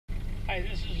Hi,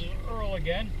 this is Earl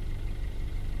again.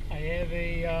 I have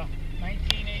a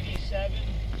 1987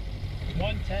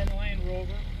 110 Land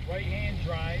Rover, right-hand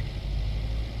drive,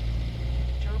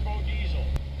 turbo diesel,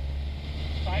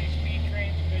 5-speed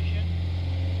transmission,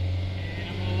 and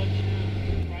I'm going to let you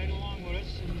ride along with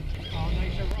us and see how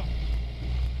nice it runs.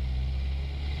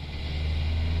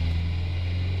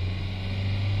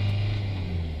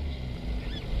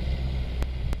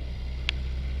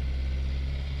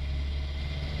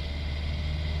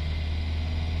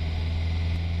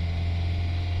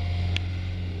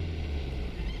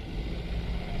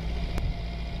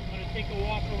 Take a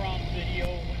walk around video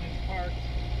when it's parked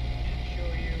and show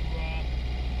you,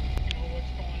 what's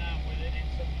going on with it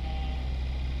and some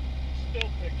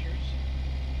still pictures.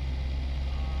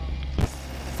 It's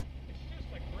just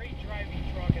a great driving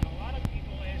truck, and a lot of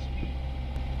people ask me,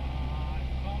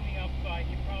 call me up. I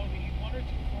get probably 1 or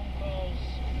 2 phone calls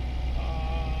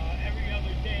every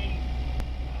other day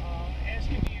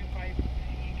asking me if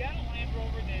you got a Land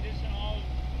Rover that isn't all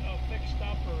fixed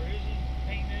up or isn't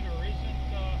painted or isn't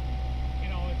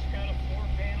it's got a floor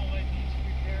panel that needs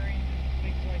repairing and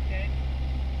things like that,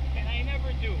 and I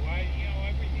never do.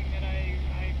 Everything that I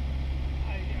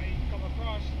come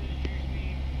across is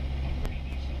usually a pretty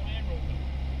decent Land Rover.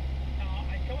 Now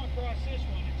I come across this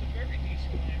one; it's a very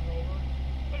decent Land Rover,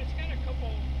 but it's got a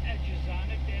couple edges on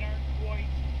it that aren't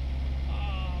quite,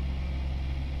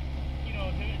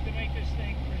 to make this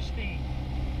thing pristine.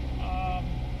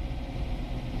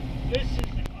 This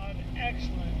is an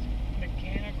excellent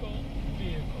mechanical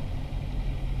vehicle.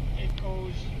 It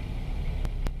goes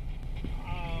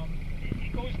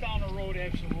down the road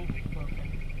absolutely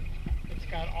perfect. It's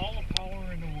got all the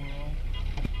power in the world.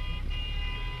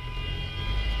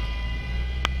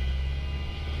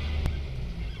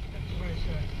 That's what I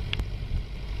said.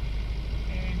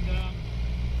 And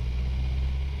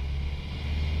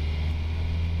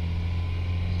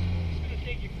it's going to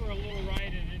take you for a little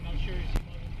ride, and then I'll show you some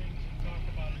other things and talk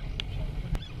about it.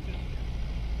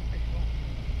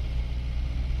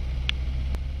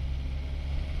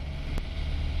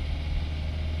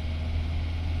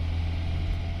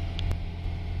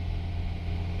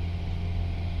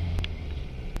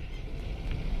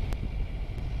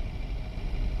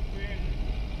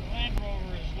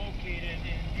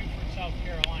 South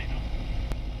Carolina,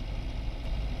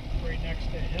 right next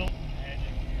to Hilton Head,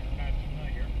 if you're not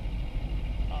familiar.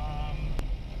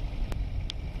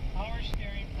 Power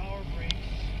steering, power brakes,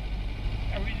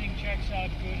 everything checks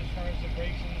out good as far as the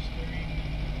brakes and the steering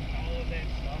and all of that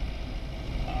stuff.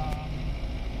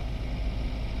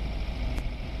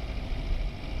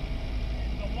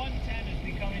 The 110 is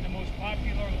becoming the most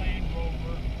popular Land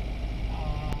Rover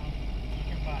you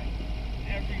can buy.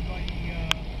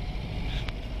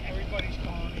 Everybody's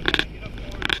calling me. Get up for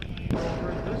Land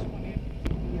Rover. This one is a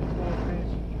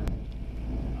 12-passenger.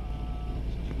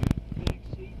 So you got the big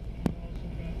seat. You also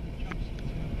got the jump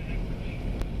seats in the back, which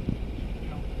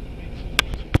makes it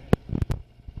easy.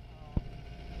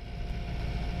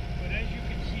 But as you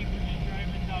can see when you're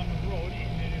driving down the road,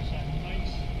 it is a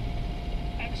nice,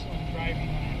 excellent driving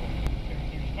vehicle.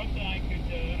 There's nothing I could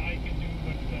do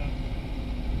but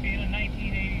being a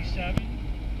 1987.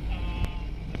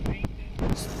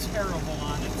 It's terrible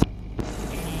on it,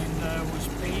 and it was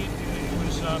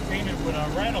painted with a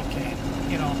rattle can.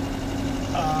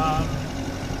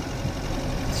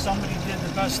 Somebody did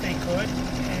the best they could,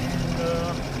 and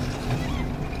to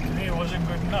me it wasn't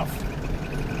good enough.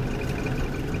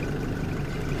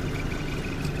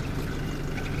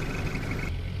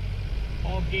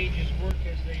 All gauges work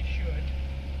as they should.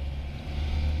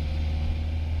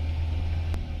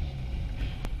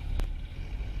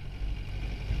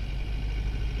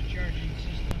 Charging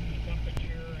system, the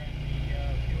temperature, and the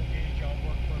fuel gauge all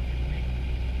work perfectly.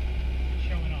 It's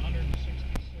showing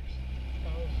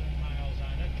 166,000 miles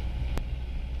on it.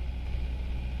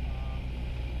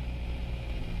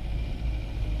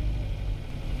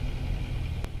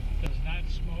 Does not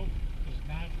smoke, does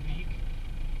not leak.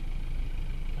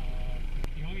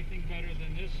 The only thing better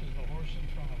than this is the horse in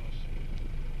front of us.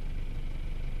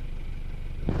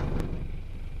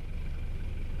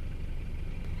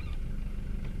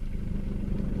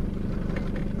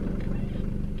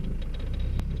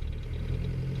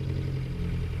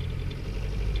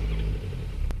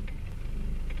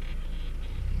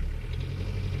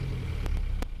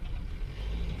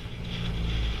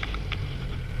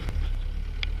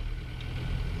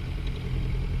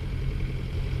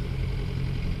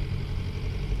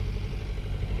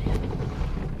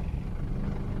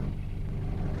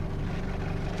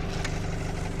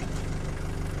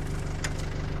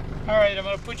 Alright, I'm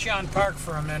going to put you on park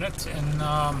for a minute and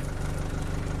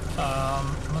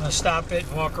I'm going to stop it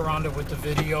and walk around it with the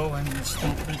video and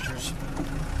still pictures.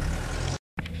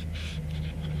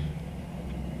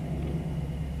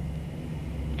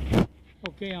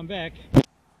 Okay, I'm back.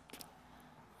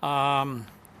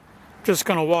 Just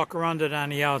going to walk around it on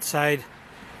the outside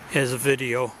as a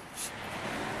video.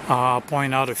 I'll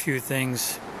point out a few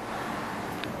things.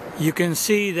 You can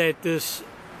see that this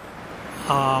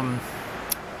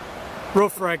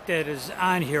roof rack that is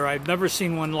on here, I've never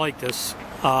seen one like this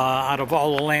out of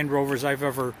all the Land Rovers I've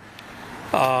ever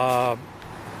had.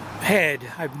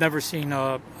 I've never seen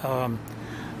a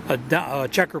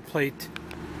checker plate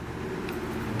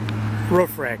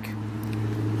roof rack.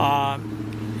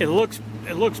 It looks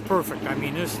perfect. I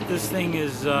mean, this thing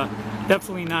is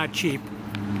definitely not cheap,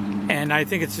 and I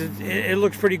think it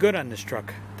looks pretty good on this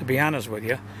truck, to be honest with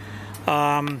you.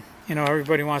 You know,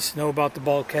 everybody wants to know about the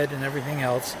bulkhead and everything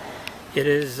else.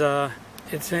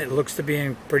 It looks to be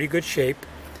in pretty good shape.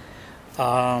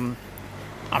 I'm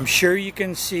sure you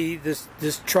can see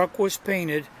this truck was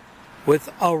painted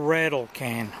with a rattle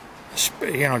can,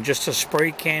 you know, just a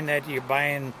spray can that you buy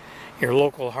in your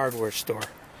local hardware store.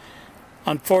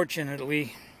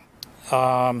 Unfortunately,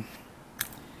 that's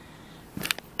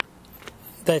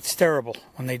terrible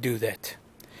when they do that.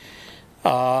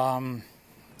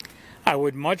 I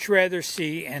would much rather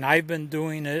see, and I've been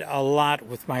doing it a lot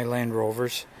with my Land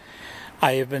Rovers,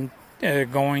 I have been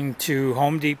going to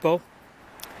Home Depot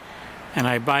and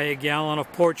I buy a gallon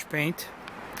of porch paint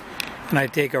and I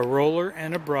take a roller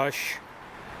and a brush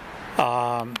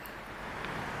and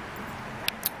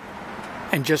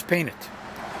just paint it.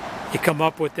 You come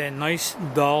up with that nice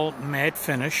dull matte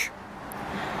finish.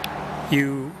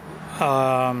 It'll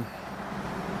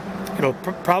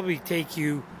probably take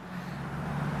you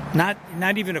not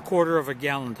even a quarter of a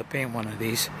gallon to paint one of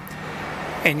these,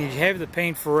 and you have the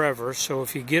paint forever. So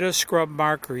if you get a scrub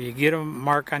mark or you get a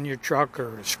mark on your truck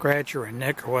or a scratch or a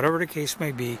nick or whatever the case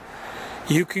may be,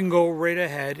 you can go right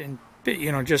ahead and,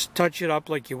 you know, just touch it up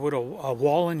like you would a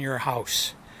wall in your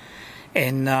house.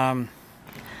 And I'll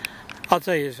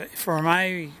tell you, for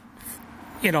my,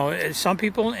 you know, some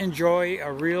people enjoy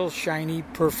a real shiny,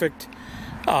 perfect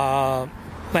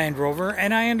Land Rover,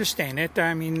 and I understand it.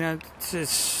 I mean,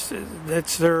 that's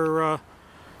their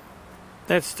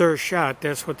shot.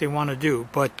 That's what they want to do.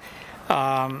 But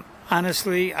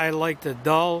honestly, I like the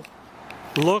dull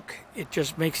look. It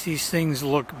just makes these things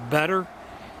look better,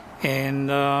 and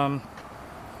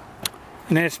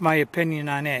that's my opinion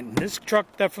on it. And this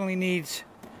truck definitely needs,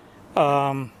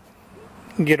 you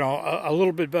know, a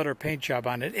little bit better paint job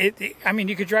on it. I mean,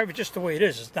 you could drive it just the way it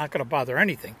is. It's not going to bother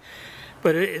anything.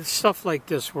 But it's stuff like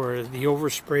this where the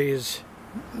overspray has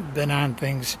been on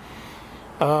things.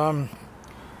 But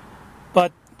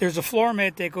there's a floor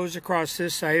mat that goes across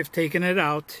this. I have taken it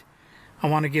out. I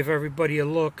want to give everybody a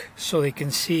look so they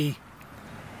can see,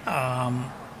 you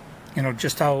know,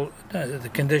 just how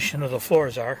the condition of the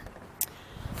floors are.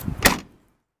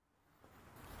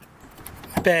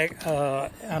 Back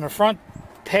on the front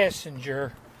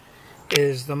passenger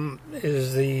is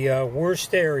the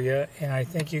worst area, and I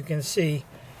think you can see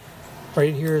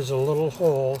right here is a little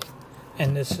hole,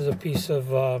 and this is a piece of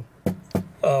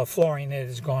flooring that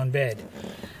has gone bad.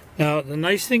 Now the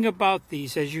nice thing about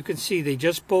these, as you can see, they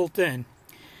just bolt in.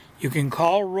 You can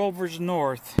call Rovers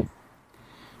North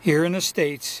here in the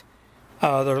States.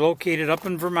 They're located up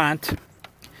in Vermont,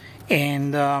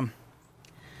 and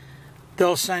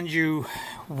they'll send you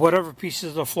whatever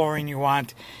pieces of flooring you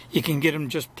want. You can get them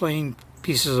just plain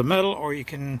pieces of metal, or you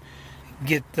can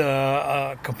get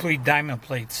the complete diamond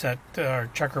plate set or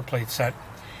checker plate set,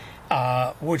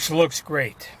 which looks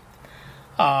great.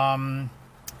 I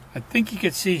think you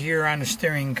can see here on the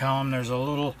steering column there's a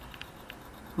little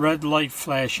red light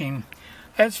flashing.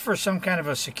 That's for some kind of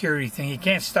a security thing. You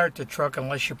can't start the truck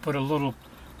unless you put a little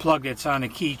plug that's on a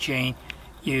keychain.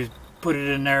 You put it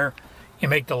in there, you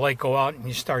make the light go out, and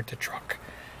you start the truck.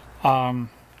 More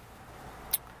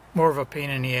of a pain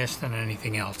in the ass than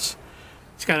anything else.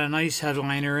 It's got a nice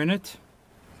headliner in it.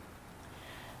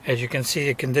 As you can see,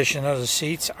 the condition of the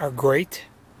seats are great.